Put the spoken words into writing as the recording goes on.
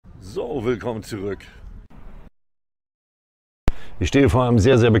So, willkommen zurück. Ich stehe vor einem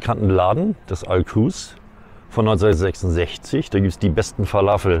sehr, sehr bekannten Laden, das Al-Kus von 1966. Da gibt es die besten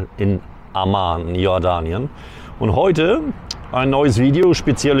Falafel in Amman, in Jordanien. Und heute ein neues Video,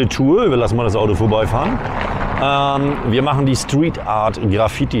 spezielle Tour. Wir lassen mal das Auto vorbeifahren. Wir machen die Street Art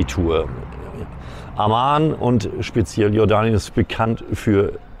Graffiti Tour. Amman und speziell Jordanien ist bekannt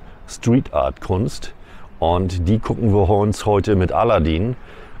für Street Art Kunst. Und die gucken wir uns heute mit Aladdin,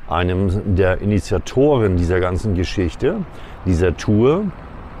 einem der Initiatoren dieser ganzen Geschichte, dieser Tour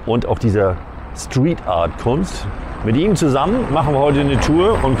und auch dieser Street Art Kunst. Mit ihm zusammen machen wir heute eine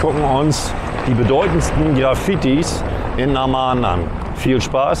Tour und gucken uns die bedeutendsten Graffitis in Amman an. Viel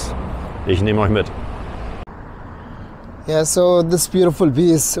Spaß, ich nehme euch mit. Yeah, so this beautiful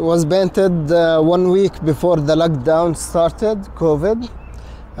piece was painted 1 week before the lockdown started, COVID,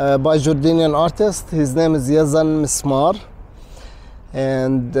 by Jordanian artist. His name is Yazan Mismar.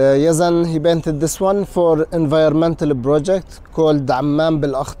 And Yazan, he painted this one for environmental project called Amman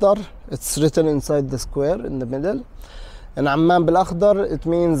bil Akhdar. It's written inside the square in the middle. And Amman bil Akhdar, it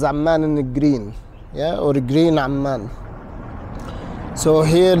means Amman in green, yeah, or green Amman. So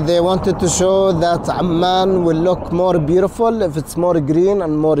here they wanted to show that Amman will look more beautiful if it's more green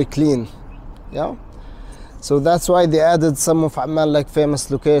and more clean, yeah. So that's why they added some of Amman like famous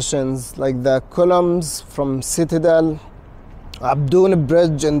locations like the columns from Citadel, Abdoun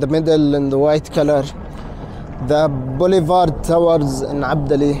Bridge in the middle in the white color, the Boulevard Towers in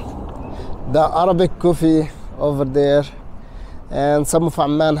Abdali, the Arabic Coffee over there, and some of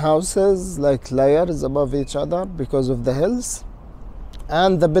Amman houses like layers above each other because of the hills,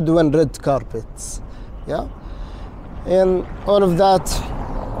 and the Bedouin red carpets, yeah. And all of that,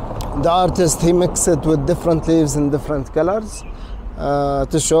 the artist, he mixed it with different leaves in different colors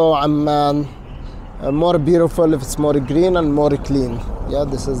to show Amman more beautiful if it's more green and more clean. Yeah,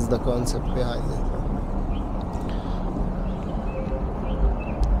 this is the concept behind it.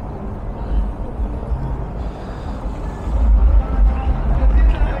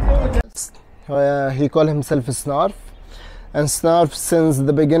 He called himself Snarf, and Snarf, since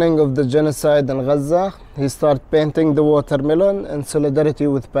the beginning of the genocide in Gaza, he started painting the watermelon in solidarity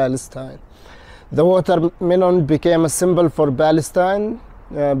with Palestine. The watermelon became a symbol for Palestine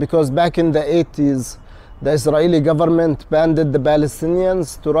because back in the 80s, the Israeli government banned the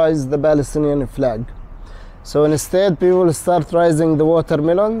Palestinians to raise the Palestinian flag. So instead, people start raising the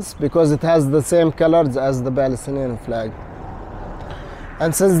watermelons because it has the same colors as the Palestinian flag.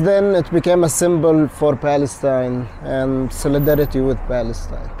 And since then, it became a symbol for Palestine and solidarity with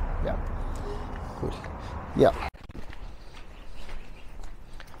Palestine. Yeah, cool. Yeah.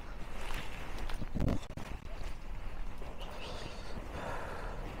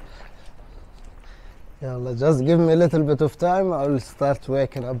 Yeah, just give me a little bit of time, I will start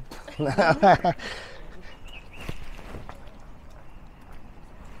waking up.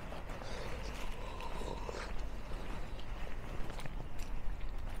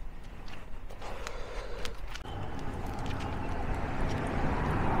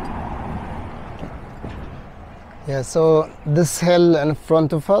 Yeah, so this hill in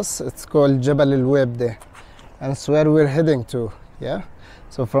front of us, it's called Jabal al-Wabda, and it's where we're heading to, yeah?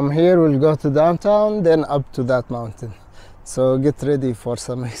 So from here we'll go to downtown, then up to that mountain. So get ready for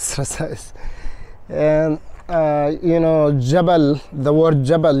some exercise. And you know, Jabal, the word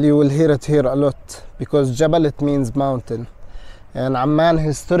Jabal, you will hear it here a lot, because Jabal, it means mountain. And Amman,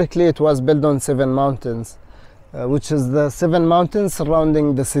 historically, it was built on 7 mountains, which is the 7 mountains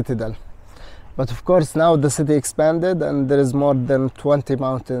surrounding the citadel. But of course, now the city expanded and there is more than 20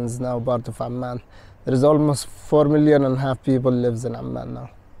 mountains now part of Amman. There is almost 4.5 million people lives in Amman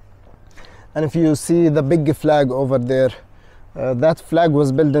now. And if you see the big flag over there, that flag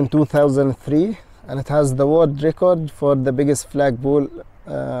was built in 2003, and it has the world record for the biggest flagpole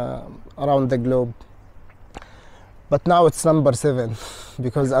around the globe. But now it's number 7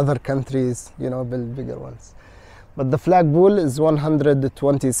 because other countries, you know, build bigger ones. But the flagpole is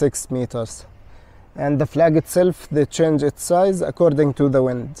 126 meters. And the flag itself, they change its size according to the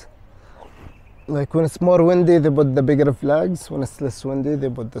wind. Like when it's more windy, they put the bigger flags. When it's less windy, they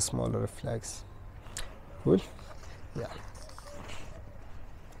put the smaller flags. Cool? Yeah.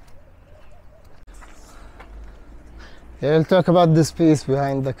 Yeah, we'll talk about this piece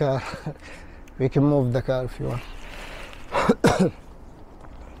behind the car. We can move the car if you want.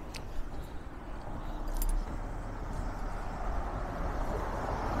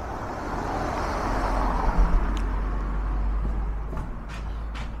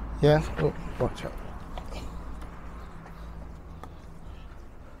 Yeah, oh, watch out.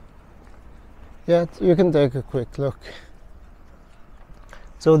 Yeah, you can take a quick look.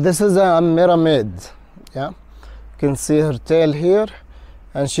 So this is a mermaid. Yeah, you can see her tail here,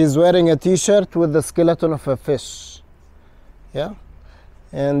 and she's wearing a t-shirt with the skeleton of a fish. Yeah,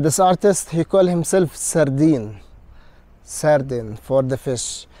 and this artist, he called himself Sardine for the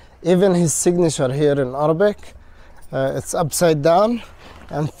fish. Even his signature here in Arabic, it's upside down,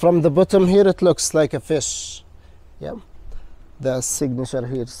 and from the bottom here it looks like a fish. Yeah, the signature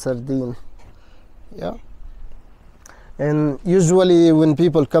here, Sardine. Yeah. And usually when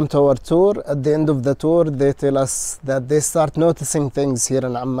people come to our tour, at the end of the tour, they tell us that they start noticing things here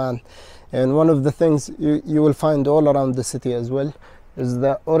in Amman. And one of the things you will find all around the city as well is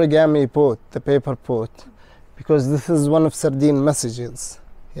the origami pot, the paper pot, because this is one of Sardine's messages.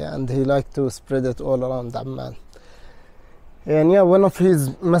 Yeah, and he liked to spread it all around Amman. And yeah, one of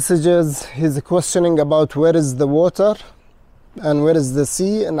his messages, he's questioning about where is the water and where is the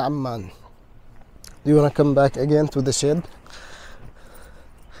sea in Amman. Do you want to come back again to the shed?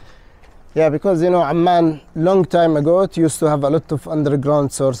 Yeah, because you know, Amman, long time ago, it used to have a lot of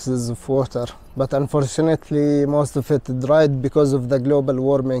underground sources of water. But unfortunately, most of it dried because of the global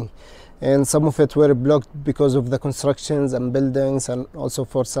warming. And some of it were blocked because of the constructions and buildings, and also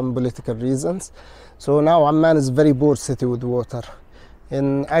for some political reasons. So now Amman is a very poor city with water.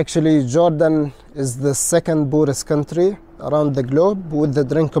 And actually, Jordan is the second poorest country around the globe with the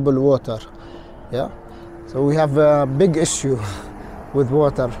drinkable water. Yeah, so we have a big issue with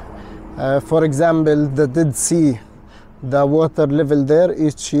water. For example, the Dead Sea, the water level there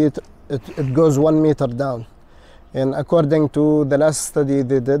each year it goes 1 meter down. And according to the last study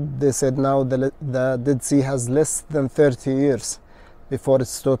they did, they said now the Dead Sea has less than 30 years before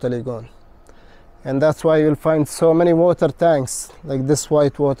it's totally gone. And that's why you'll find so many water tanks, like this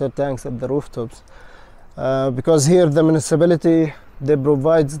white water tanks at the rooftops. Because here the municipality, they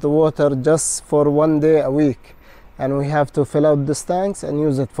provide the water just for 1 day a week, and we have to fill out these tanks and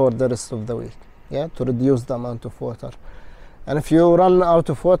use it for the rest of the week, yeah, to reduce the amount of water. And if you run out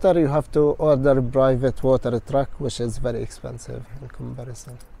of water, you have to order a private water truck, which is very expensive in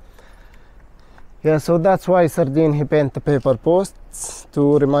comparison. Yeah, so that's why Sardine, he painted the paper posts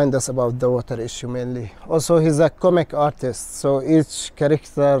to remind us about the water issue mainly. Also, he's a comic artist, so each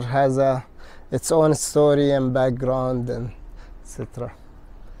character has its own story and background and etc.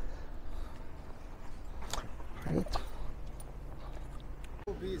 Right.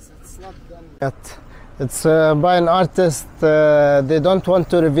 It's not done yet. It's by an artist. They don't want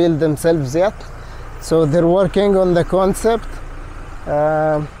to reveal themselves yet, so they're working on the concept.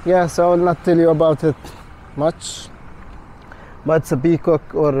 Yeah, so I will not tell you about it much, but it's a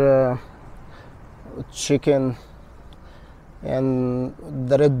peacock or a chicken, and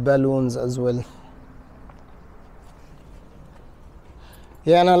the red balloons as well.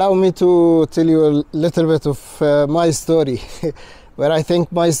 Yeah, and allow me to tell you a little bit of my story, where I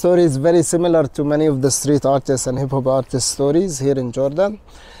think my story is very similar to many of the street artists and hip-hop artists' stories here in Jordan,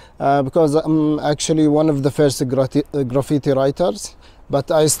 because I'm actually one of the first graffiti writers,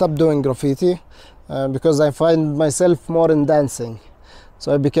 but I stopped doing graffiti because I find myself more in dancing.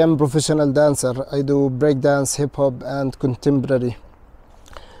 So I became a professional dancer. I do breakdance, hip-hop, and contemporary.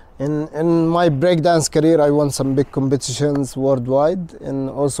 In my breakdance career, I won some big competitions worldwide, and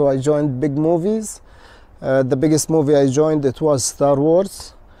also I joined big movies. The biggest movie I joined, it was Star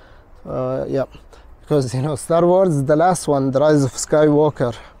Wars. Yeah, because you know, Star Wars, the last one, The Rise of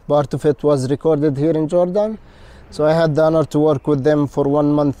Skywalker, part of it was recorded here in Jordan. So I had the honor to work with them for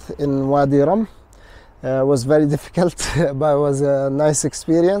 1 month in Wadi Rum. It was very difficult, but it was a nice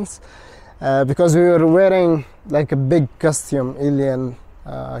experience because we were wearing like a big costume, alien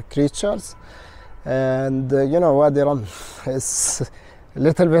creatures, and you know, Wadi Rum is a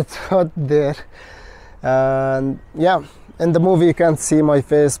little bit hot there. And yeah, in the movie you can't see my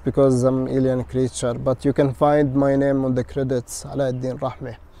face because I'm alien creature, but you can find my name on the credits, Alauddin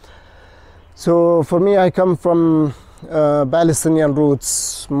Rahmi. So for me, I come from Palestinian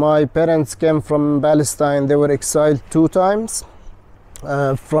roots. My parents came from Palestine. They were exiled 2 times,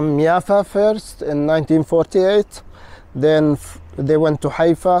 from Jaffa first in 1948, then they went to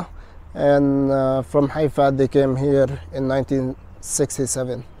Haifa, and from Haifa they came here in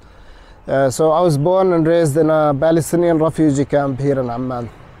 1967. So I was born and raised in a Palestinian refugee camp here in Amman.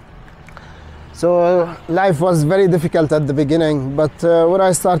 So life was very difficult at the beginning, but when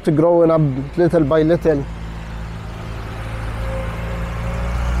I started growing up little by little,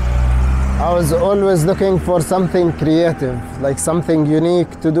 I was always looking for something creative, like something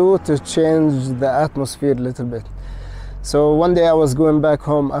unique to do to change the atmosphere a little bit. So one day I was going back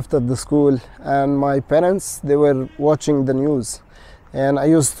home after the school, and my parents, they were watching the news, and I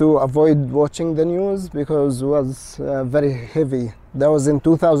used to avoid watching the news because it was very heavy. That was in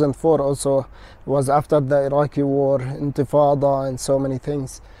 2004 also. It was after the Iraqi war, Intifada, and so many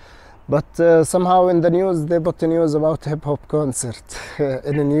things. But somehow in the news they put the news about hip-hop concert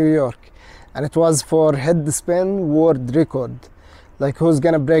in New York, and it was for head spin world record, like who's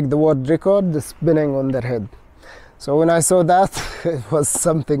gonna break the world record, the spinning on their head. So when I saw that, it was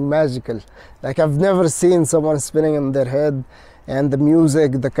something magical. Like I've never seen someone spinning on their head, and the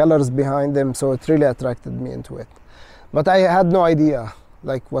music, the colors behind them, so it really attracted me into it. But I had no idea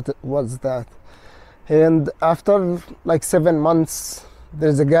like what it was that. And after like 7 months,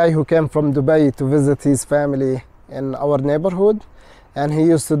 there's a guy who came from Dubai to visit his family in our neighborhood, and he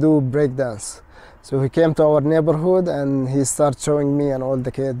used to do breakdance. So he came to our neighborhood and he started showing me and all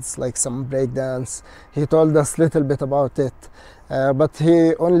the kids like some breakdance. He told us a little bit about it, but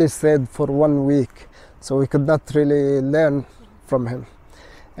he only stayed for 1 week, so we could not really learn from him.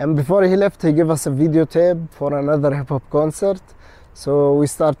 And before he left, he gave us a videotape for another hip-hop concert. So we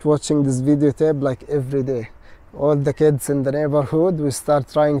start watching this videotape like every day. All the kids in the neighborhood, we start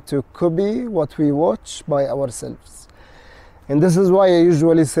trying to copy what we watch by ourselves. And this is why I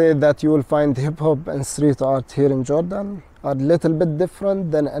usually say that you will find hip-hop and street art here in Jordan are a little bit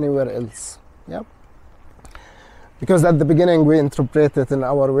different than anywhere else. Yeah. Because at the beginning we interpret it in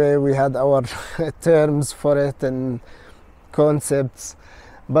our way, we had our terms for it and concepts.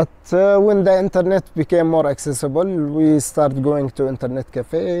 But when the internet became more accessible, we start going to internet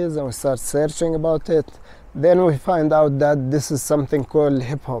cafes and we start searching about it. Then we find out that this is something called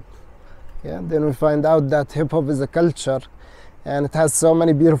hip-hop. Yeah? Then we find out that hip-hop is a culture, and it has so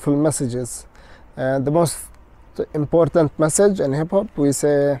many beautiful messages. The most important message in hip-hop, we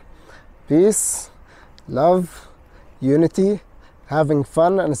say peace, love, unity, having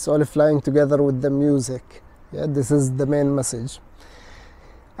fun, and it's all flying together with the music. Yeah, this is the main message.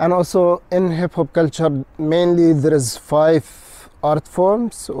 And also in hip-hop culture, mainly there is 5 art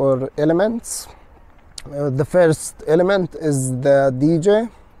forms or elements. The first element is the DJ,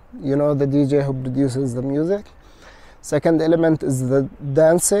 you know, the DJ who produces the music. Second element is the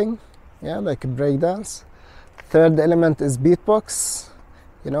dancing, yeah, like a break dance. Third element is beatbox,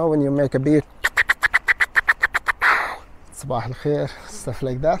 you know, when you make a beat, sabah al-khair, stuff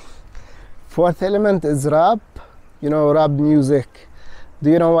like that. Fourth element is rap, you know, rap music. Do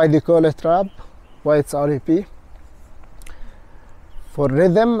you know why they call it rap? Why it's RAP? For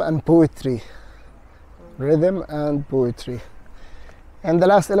rhythm and poetry. Rhythm and poetry. And the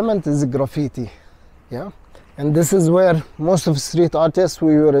last element is graffiti, yeah. And this is where most of street artists,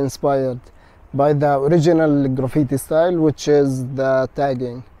 we were inspired by the original graffiti style, which is the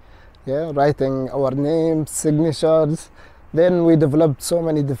tagging, yeah, writing our names, signatures. Then we developed so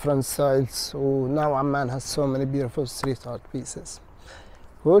many different styles. So now Amman has so many beautiful street art pieces.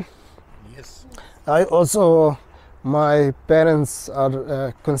 Cool? Yes. My parents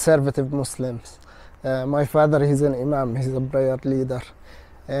are conservative Muslims. My father, he's an imam, he's a prayer leader.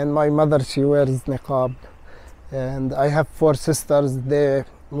 And my mother, she wears niqab. And I have 4 sisters, they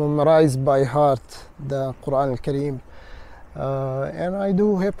memorize by heart the Quran al-Kareem. And I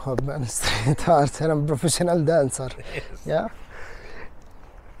do hip-hop and street art, and I'm a professional dancer. Yes. Yeah.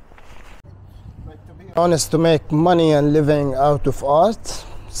 But to be honest, to make money and living out of art,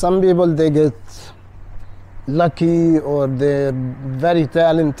 some people, they get lucky or they're very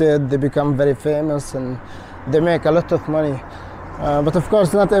talented, they become very famous and they make a lot of money. But of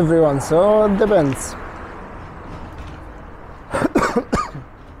course not everyone, so it depends.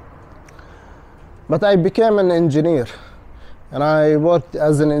 But I became an engineer, and I worked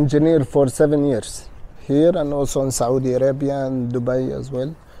as an engineer for 7 years here and also in Saudi Arabia and Dubai as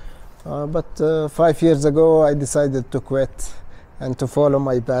well. But 5 years ago I decided to quit and to follow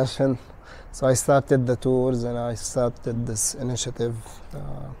my passion. So I started the tours and I started this initiative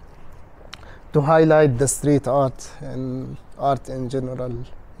to highlight the street art and art in general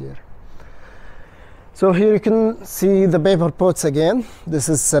here. So here you can see the paper pots again. This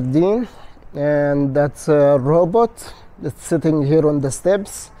is sardine, and that's a robot that's sitting here on the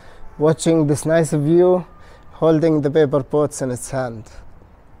steps, watching this nice view, holding the paper pots in its hand.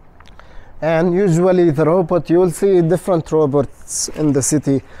 And usually the robot, you will see different robots in the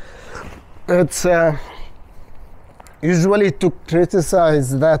city. It's usually to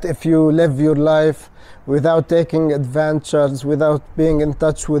criticize that if you live your life without taking adventures, without being in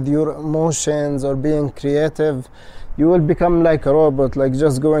touch with your emotions or being creative, you will become like a robot, like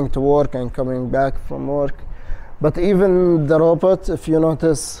just going to work and coming back from work. But even the robot, if you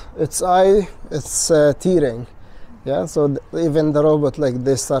notice, its eye, it's tearing. Yeah, so even the robot, like,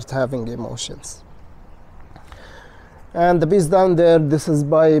 they start having emotions. And the piece down there, this is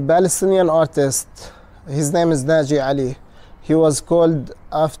by Palestinian artist. His name is Naji Ali. He was called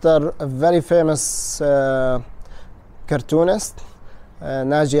after a very famous cartoonist,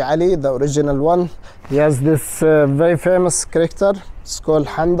 Naji Ali, the original one. He has this very famous character. It's called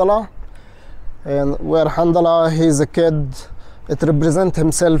Handala. And where Handala, he's a kid. It represents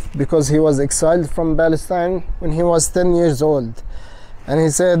himself because he was exiled from Palestine when he was 10 years old. And he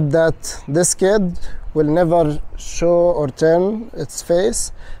said that this kid will never show or turn its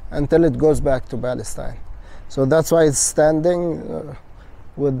face until it goes back to Palestine. So that's why it's standing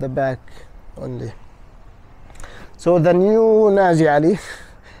with the back only. So the new Naji Ali,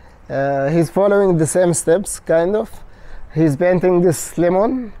 he's following the same steps, kind of. He's painting this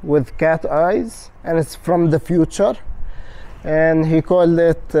lemon with cat eyes, and it's from the future. And he called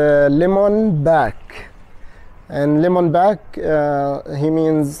it lemon back. And lemon back, he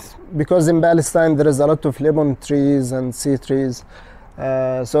means, because in Palestine there is a lot of lemon trees and sea trees.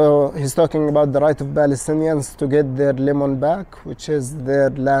 So he's talking about the right of Palestinians to get their lemon back, which is their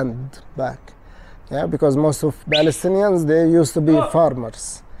land back. Yeah, because most of Palestinians, they used to be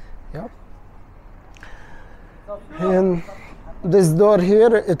farmers. Yeah. And this door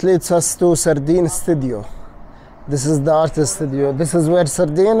here, it leads us to Sardine Studio. This is the artist studio. This is where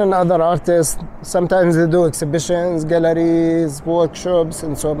Sardine and other artists, sometimes they do exhibitions, galleries, workshops,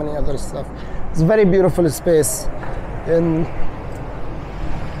 and so many other stuff. It's a very beautiful space. And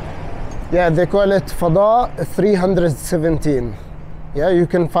yeah, they call it Fada 317. Yeah, you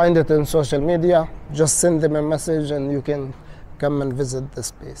can find it in social media. Just send them a message and you can come and visit the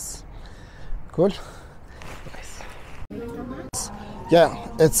space. Cool? Nice. Yeah,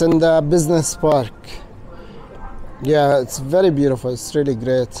 it's in the business park. Yeah, it's very beautiful. It's really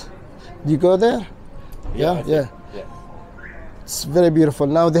great. Do you go there? Yeah. It's very beautiful.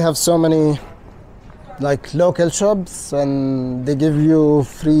 Now they have so many like local shops and they give you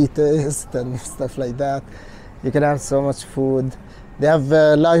free taste and stuff like that. You can have so much food. They have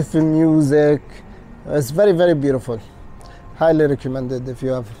live music. It's very, very beautiful. Highly recommended if you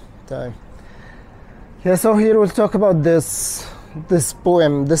have time. Yeah, so here we'll talk about this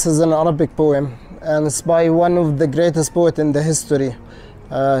poem. This is an Arabic poem, and it's by one of the greatest poets in the history.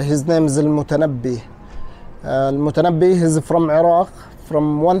 His name is Al-Mutanabbi. Al-Mutanabbi is from Iraq,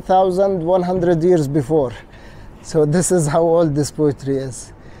 from 1,100 years before. So this is how old this poetry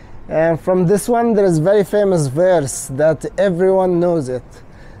is. And from this one, there is very famous verse that everyone knows it.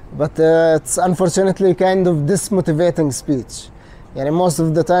 But it's unfortunately kind of dismotivating speech. And most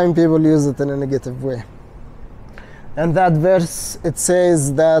of the time, people use it in a negative way. And that verse, it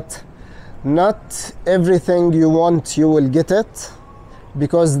says that not everything you want, you will get it,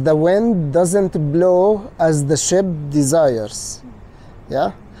 because the wind doesn't blow as the ship desires.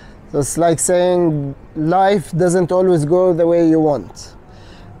 Yeah? So it's like saying life doesn't always go the way you want.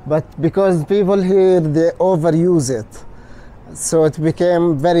 But because people here, they overuse it, so it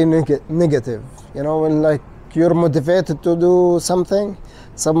became very negative. You know, when like you're motivated to do something,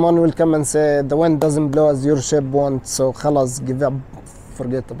 someone will come and say, the wind doesn't blow as your ship wants, so khalas, give up,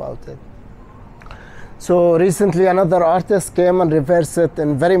 forget about it. So recently another artist came and reversed it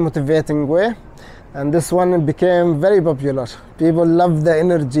in very motivating way, and this one became very popular. People love the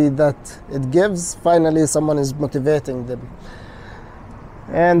energy that it gives. Finally someone is motivating them.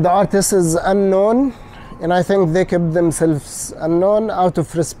 And the artist is unknown, and I think they kept themselves unknown out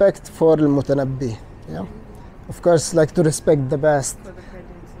of respect for Al-Mutanabbi. Yeah, of course, like to respect the past.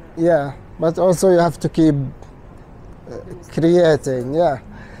 Yeah, but also you have to keep creating. Yeah.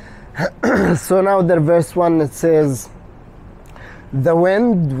 So now the verse 1, it says, the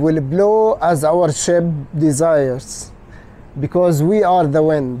wind will blow as our ship desires, because we are the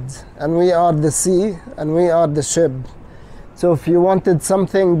wind, and we are the sea, and we are the ship. So if you wanted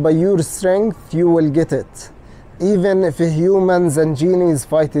something by your strength, you will get it, even if humans and genies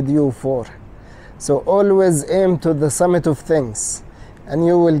fighted you for. So always aim to the summit of things, and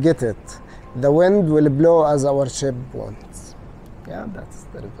you will get it. The wind will blow as our ship wants. Yeah, that's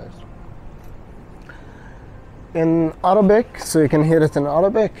the reverse. In Arabic, so you can hear it in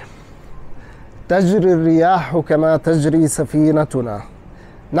Arabic. تجري الرياح كما تجري سفينتنا.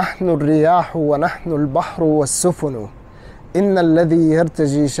 نحن الرياح ونحن البحر والسفن. إن الذي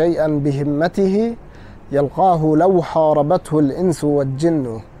يرتجي شيئا بهمته يلقاه لو حاربته الإنس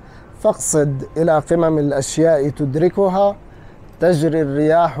والجن. فاقصد إلى قمم الأشياء تدركها. تجري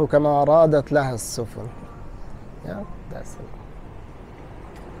الرياح كما رادت لها السفن. Yeah, that's it.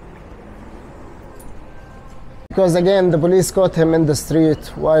 Because again, the police caught him in the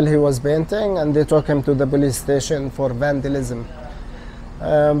street while he was painting, and they took him to the police station for vandalism.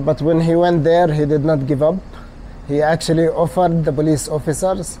 But when he went there, he did not give up. He actually offered the police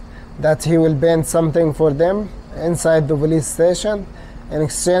officers that he will paint something for them inside the police station in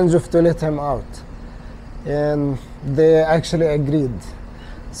exchange of to let him out. And they actually agreed.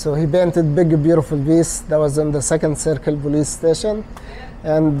 So he painted big, beautiful piece that was in the second circle police station,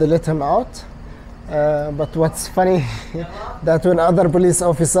 and they let him out. But what's funny, that when other police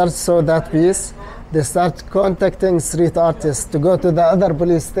officers saw that piece, they start contacting street artists to go to the other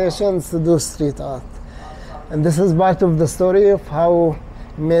police stations to do street art. And this is part of the story of how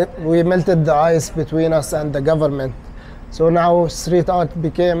we melted the ice between us and the government. So now street art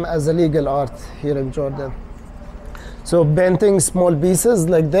became as a legal art here in Jordan. So painting small pieces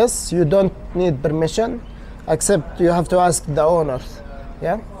like this, you don't need permission, except you have to ask the owners.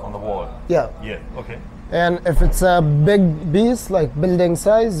 Yeah? On the wall? Yeah. Yeah, okay. And if it's a big piece, like building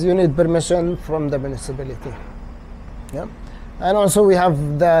size, you need permission from the municipality. Yeah. And also we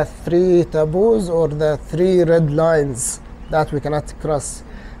have the 3 taboos, or the 3 red lines that we cannot cross.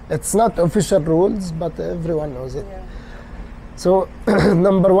 It's not official rules, but everyone knows it. Yeah. So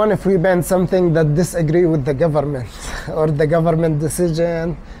number 1, if we ban something that disagree with the government or the government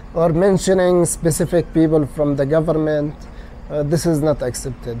decision, or mentioning specific people from the government, this is not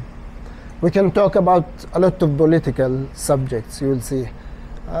accepted. We can talk about a lot of political subjects, you will see.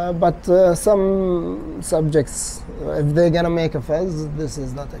 But some subjects, if they're gonna make a fuss, this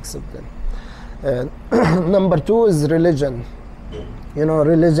is not accepted. Number 2 is religion. You know,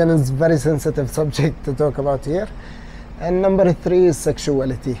 religion is a very sensitive subject to talk about here. And number 3 is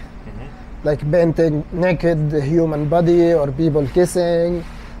sexuality. Like painting naked human body or people kissing.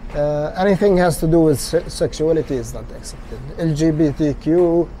 Anything has to do with sexuality is not accepted.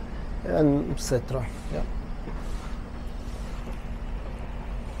 LGBTQ, and etc. Yeah.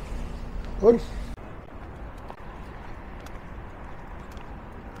 Good.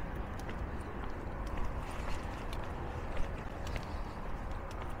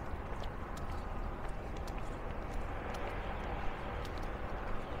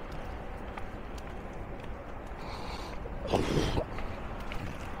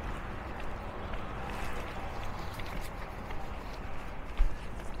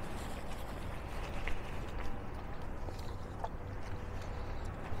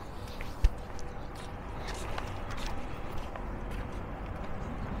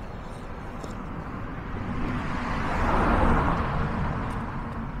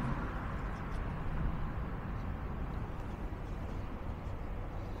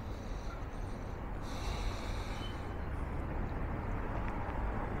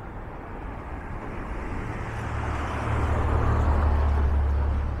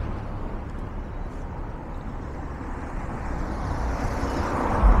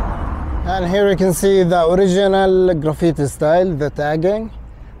 And here you can see the original graffiti style, the tagging,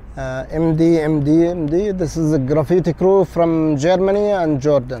 MD, MD, MD. This is a graffiti crew from Germany and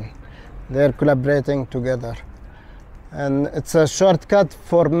Jordan. They're collaborating together. And it's a shortcut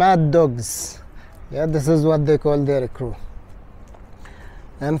for mad dogs. Yeah, this is what they call their crew.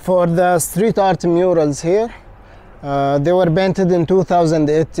 And for the street art murals here, they were painted in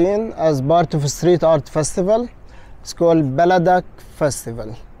 2018 as part of a street art festival. It's called Baladak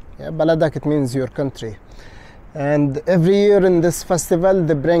Festival. Yeah, Baladak, it means your country. And every year in this festival,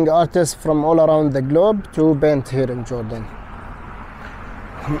 they bring artists from all around the globe to paint here in Jordan.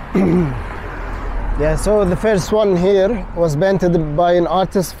 Yeah, so the first one here was painted by an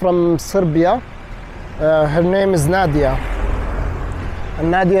artist from Serbia. Her name is Nadia.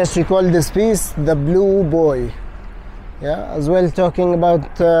 And Nadia, she called this piece the Blue Boy. Yeah, as well talking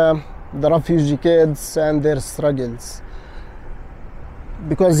about the refugee kids and their struggles.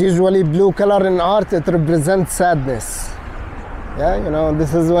 Because usually blue color in art, it represents sadness. Yeah, you know,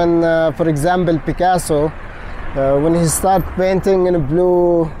 this is when, for example, Picasso, when he started painting in a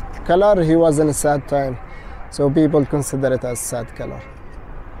blue color, he was in a sad time. So people consider it as sad color.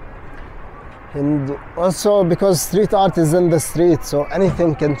 And also because street art is in the street, so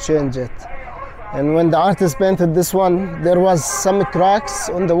anything can change it. And when the artist painted this one, there was some cracks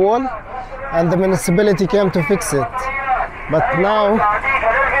on the wall, and the municipality came to fix it. But now,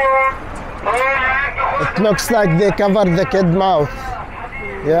 it looks like they covered the kid mouth,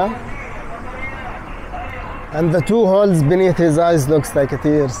 yeah? And the 2 holes beneath his eyes looks like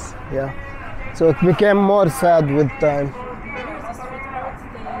tears, yeah? So it became more sad with time.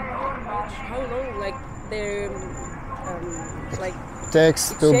 How long, like, their, like, takes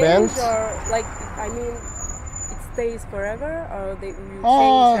to bend? Or, like, I mean, it stays forever, or they you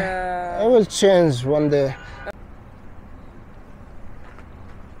change? It will change one day.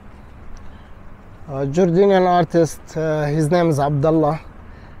 Jordanian artist, his name is Abdullah.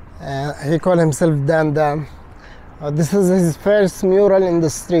 He called himself Dan Dan. This is his first mural in the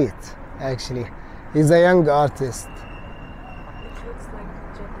street, actually. He's a young artist. It looks like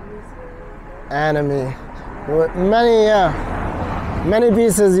Japanese Anime. Many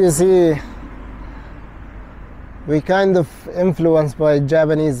pieces you see, we kind of influenced by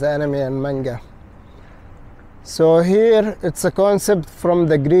Japanese anime and manga. So here it's a concept from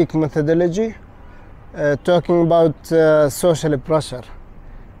the Greek methodology, talking about social pressure.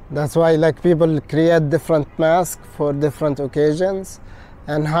 That's why like people create different masks for different occasions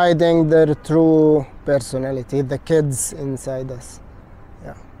and hiding their true personality, the kids inside us.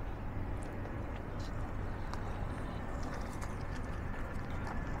 Yeah.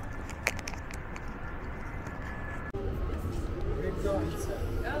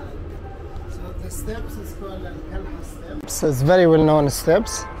 So the steps is called Al-Kalha steps. It's very well known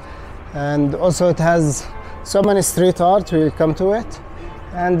steps, and also it has so many street art. We'll come to it.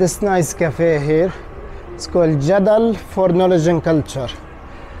 And this nice cafe here, it's called Jadal for Knowledge and Culture.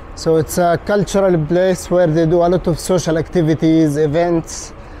 So it's a cultural place where they do a lot of social activities,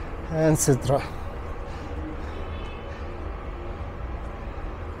 events, etc.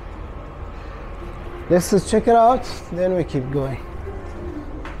 Let's just check it out, then we keep going.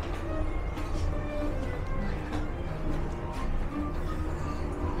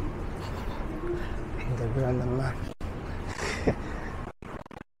 Underground Amman.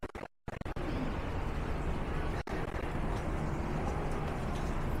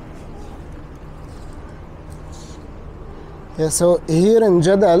 Yeah, so here in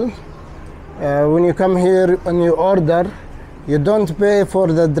Jadal, when you come here and you order, you don't pay for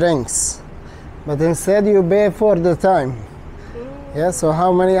the drinks, but instead you pay for the time. Yeah, so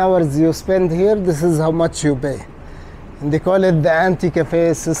how many hours you spend here, this is how much you pay. And they call it the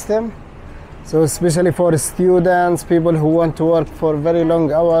anti-cafe system. So especially for students, people who want to work for very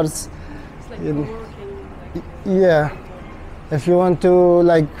long hours. It's like working, like, yeah. If you want to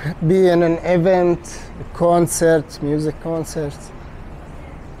like be in an event, a concert, music concert.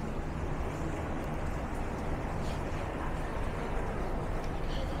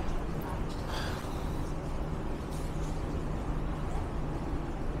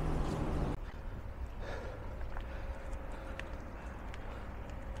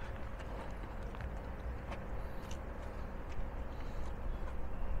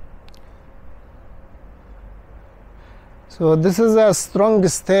 So this is a strong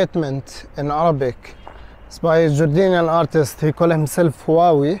statement in Arabic. It's by a Jordanian artist. He calls himself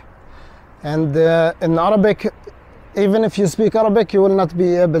Huawei. And in Arabic, even if you speak Arabic, you will not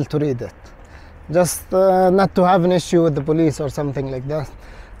be able to read it. Just not to have an issue with the police or something like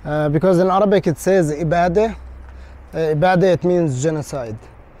that. Because in Arabic it says ibadah. Ibadah, it means genocide.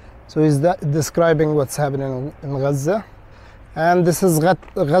 So he's describing what's happening in Gaza. And this is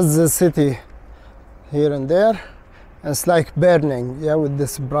Gaza city here and there. It's like burning, yeah, with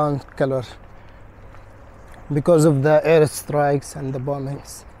this brown color because of the airstrikes and the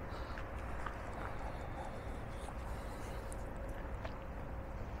bombings.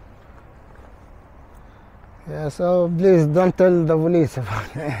 Yeah, so please don't tell the police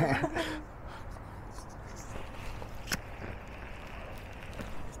about it.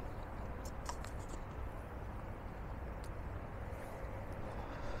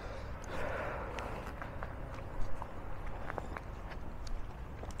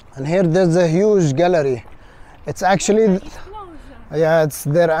 And here there's a huge gallery. It's actually, yeah, it's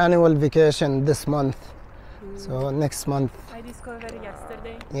their annual vacation this month. So next month. I discovered it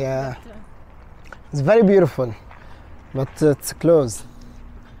yesterday. Yeah. It's very beautiful, but it's closed.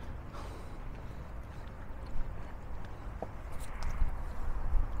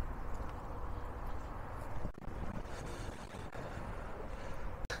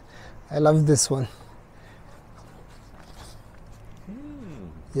 I love this one.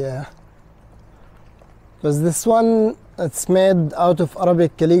 Yeah, because this one, it's made out of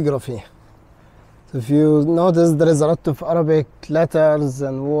Arabic calligraphy. So if you notice, there is a lot of Arabic letters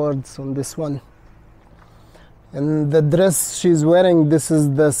and words on this one. And the dress she's wearing, this is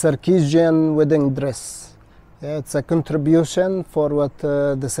the Sarkisian wedding dress. Yeah, it's a contribution for what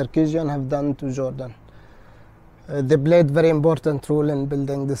the Sarkisian have done to Jordan. They played very important role in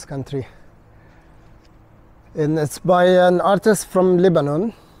building this country. And it's by an artist from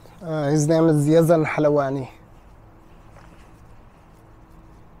Lebanon. His name is Yazan Halawani.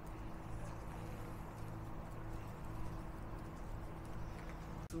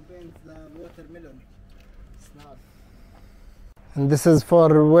 To paint the watermelon. And this is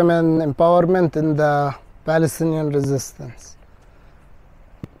for women empowerment in the Palestinian resistance.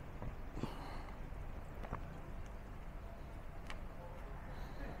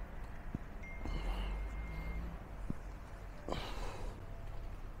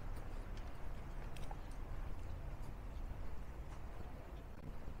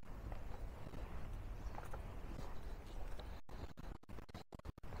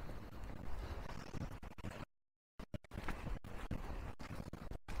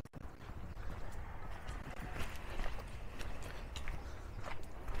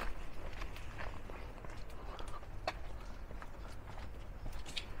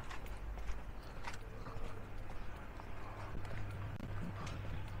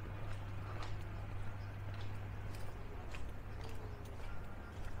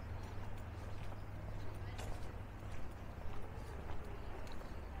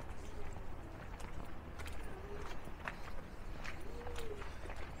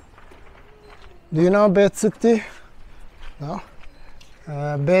 Do you know Beit City? No?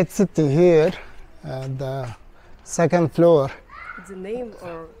 Beit City here, the second floor. It's a name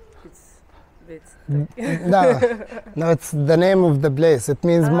or it's bit? No, no, it's the name of the place. It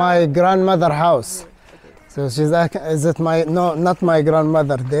means my grandmother house. So she's asking, is it my, no, not my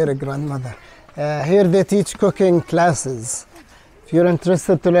grandmother, their grandmother. Here they teach cooking classes. If you're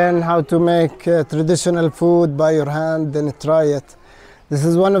interested to learn how to make traditional food by your hand, then try it. This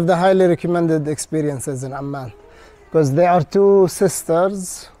is one of the highly recommended experiences in Amman, because they are two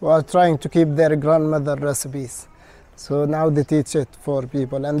sisters who are trying to keep their grandmother recipes. So now they teach it for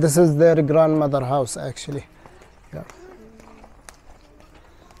people, and this is their grandmother house actually. Yeah.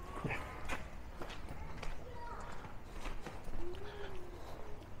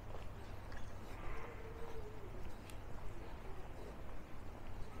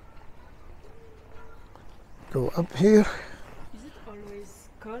 Go up here. Is it always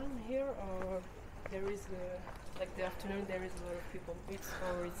calm here, or there is like the afternoon there is a lot of people? It's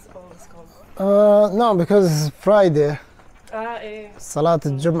always calm. No, because it's Friday, Eh. Salat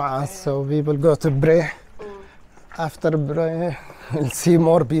al-Jum'ah, so people go to pray. After pray, you'll see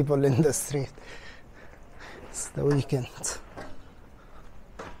more people in the street. It's the weekend.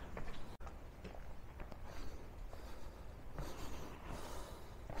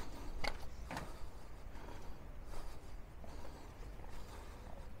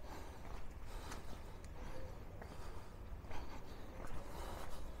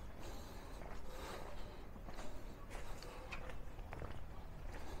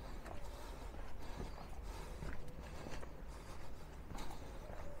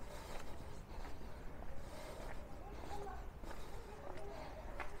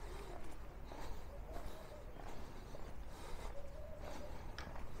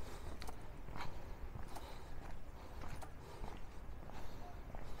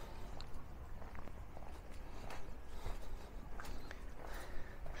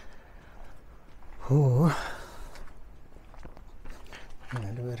 Ooh.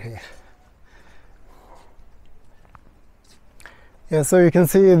 And we're here. Yeah, so you can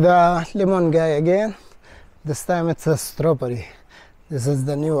see the lemon guy again. This time it's a strawberry. This is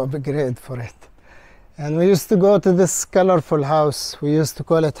the new upgrade for it. And we used to go to this colorful house. We used to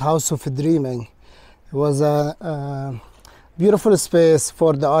call it House of Dreaming. It was a beautiful space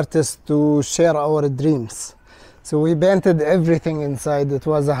for the artists to share our dreams. So we painted everything inside. It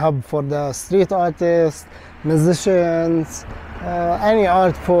was a hub for the street artists, musicians, any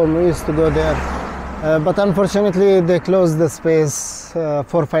art form. We used to go there. But unfortunately, they closed the space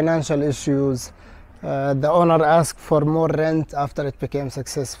for financial issues. The owner asked for more rent after it became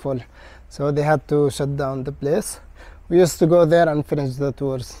successful. So they had to shut down the place. We used to go there and finish the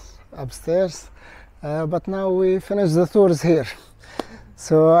tours upstairs. But now we finish the tours here.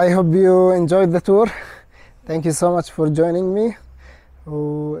 So I hope you enjoyed the tour. Thank you so much for joining me.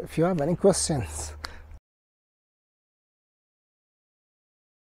 If you have any questions,